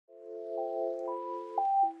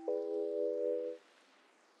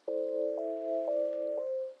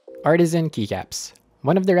Artisan keycaps.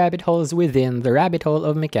 One of the rabbit holes within the rabbit hole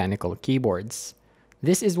of mechanical keyboards.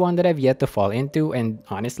 This is one that I've yet to fall into and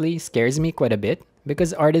honestly scares me quite a bit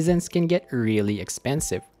because artisans can get really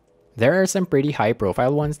expensive. There are some pretty high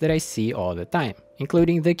profile ones that I see all the time,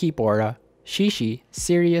 including the Keypora, Shishi,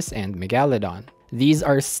 Sirius, and Megalodon. These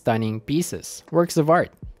are stunning pieces, works of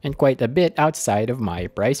art, and quite a bit outside of my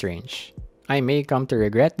price range. I may come to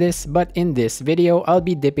regret this, but in this video, I'll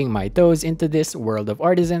be dipping my toes into this world of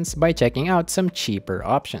artisans by checking out some cheaper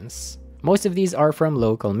options. Most of these are from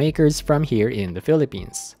local makers from here in the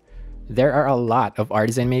Philippines. There are a lot of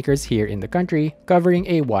artisan makers here in the country, covering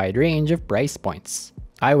a wide range of price points.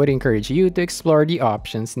 I would encourage you to explore the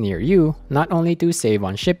options near you, not only to save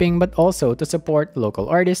on shipping but also to support local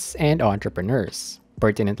artists and entrepreneurs.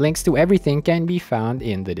 Pertinent links to everything can be found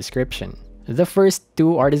in the description. The first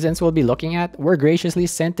two artisans we'll be looking at were graciously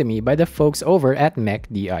sent to me by the folks over at Mech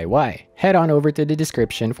DIY. Head on over to the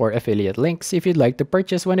description for affiliate links if you'd like to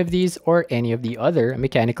purchase one of these or any of the other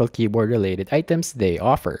mechanical keyboard related items they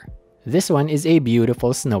offer. This one is a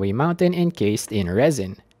beautiful snowy mountain encased in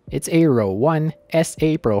resin. It's a Row 1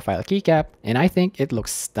 SA profile keycap and I think it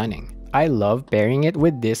looks stunning. I love pairing it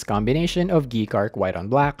with this combination of Geek Arc white on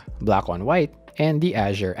black, black on white, and the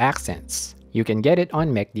azure accents. You can get it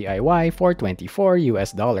on Mech DIY for $24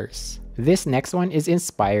 US. This next one is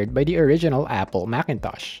inspired by the original Apple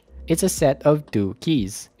Macintosh. It's a set of two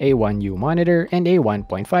keys, a 1U monitor and a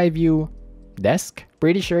 1.5U desk.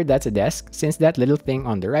 Pretty sure that's a desk since that little thing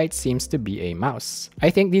on the right seems to be a mouse. I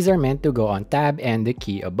think these are meant to go on tab and the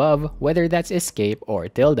key above, whether that's escape or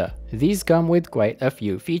tilde. These come with quite a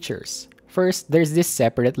few features. First, there's this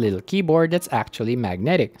separate little keyboard that's actually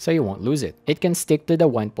magnetic, so you won't lose it. It can stick to the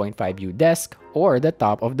 1.5U desk or the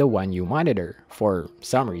top of the 1U monitor, for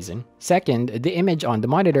some reason. Second, the image on the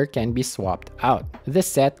monitor can be swapped out. The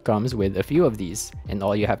set comes with a few of these, and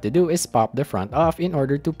all you have to do is pop the front off in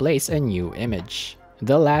order to place a new image.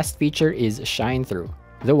 The last feature is shine through.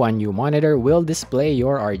 The 1U monitor will display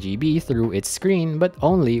your RGB through its screen, but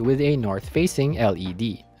only with a north-facing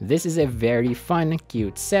LED. This is a very fun,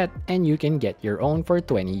 cute set, and you can get your own for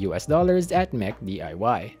 $20 at Mech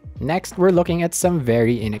DIY. Next, we're looking at some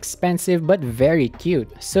very inexpensive but very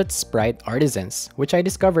cute Soot Sprite artisans, which I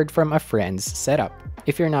discovered from a friend's setup.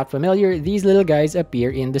 If you're not familiar, these little guys appear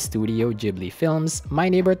in the Studio Ghibli films My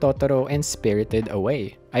Neighbor Totoro and Spirited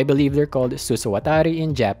Away. I believe they're called Susawatari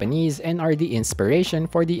in Japanese and are the inspiration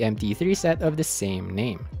for the MT3 set of the same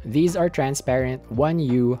name. These are transparent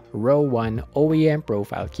 1U Row 1 OEM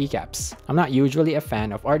profile keycaps. I'm not usually a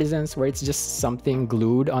fan of artisans where it's just something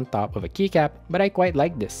glued on top of a keycap, but I quite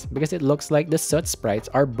like this because it looks like the Soot Sprites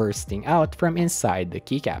are bursting out from inside the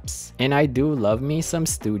keycaps. And I do love me some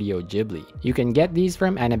Studio Ghibli. You can get these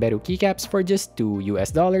from Anaberu keycaps for just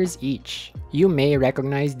 $2 each. You may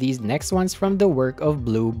recognize these next ones from the work of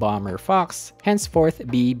Blue Bomber Fox, henceforth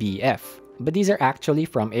BBF, but these are actually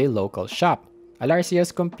from a local shop,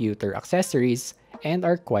 Alarcia's Computer Accessories, and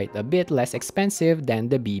are quite a bit less expensive than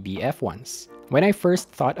the BBF ones. When I first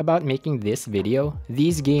thought about making this video,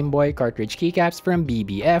 these Game Boy cartridge keycaps from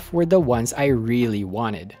BBF were the ones I really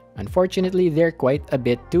wanted. Unfortunately, they're quite a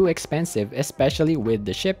bit too expensive, especially with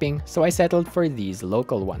the shipping, so I settled for these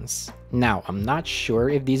local ones. Now, I'm not sure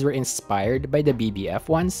if these were inspired by the BBF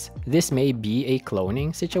ones. This may be a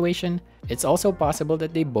cloning situation. It's also possible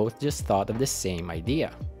that they both just thought of the same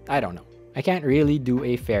idea. I don't know. I can't really do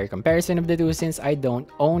a fair comparison of the two since I don't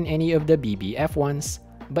own any of the BBF ones,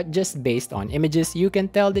 but just based on images, you can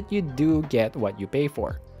tell that you do get what you pay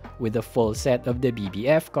for, with the full set of the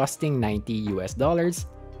BBF costing $90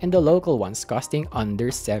 and the local ones costing under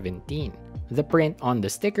 $17. The print on the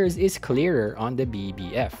stickers is clearer on the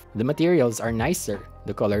BBF. The materials are nicer,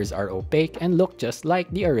 the colors are opaque and look just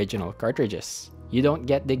like the original cartridges. You don't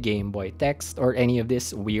get the Game Boy text or any of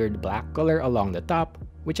this weird black color along the top,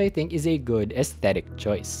 which I think is a good aesthetic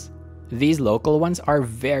choice. These local ones are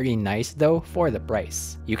very nice though for the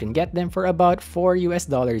price. You can get them for about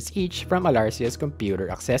 $4 each from Alarcia's Computer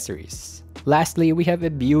Accessories. Lastly, we have a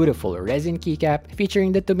beautiful resin keycap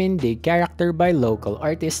featuring the Tumindig character by local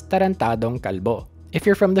artist Tarantadong Calbo. If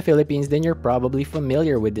you're from the Philippines, then you're probably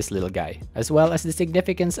familiar with this little guy, as well as the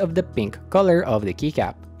significance of the pink color of the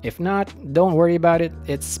keycap. If not, don't worry about it,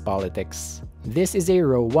 it's politics. This is a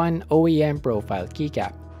Row 1 OEM profile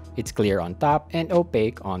keycap. It's clear on top and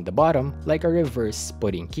opaque on the bottom, like a reverse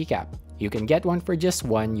pudding keycap. You can get one for just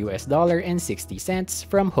 $1.60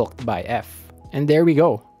 from Hooked by F. And there we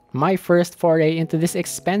go. My first foray into this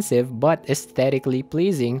expensive but aesthetically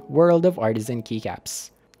pleasing world of artisan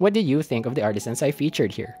keycaps. What did you think of the artisans I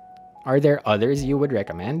featured here? Are there others you would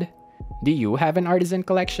recommend? Do you have an artisan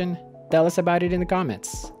collection? Tell us about it in the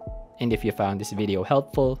comments. And if you found this video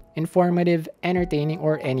helpful, informative, entertaining,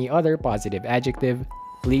 or any other positive adjective,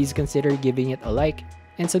 please consider giving it a like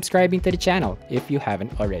and subscribing to the channel if you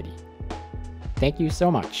haven't already. Thank you so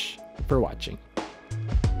much for watching.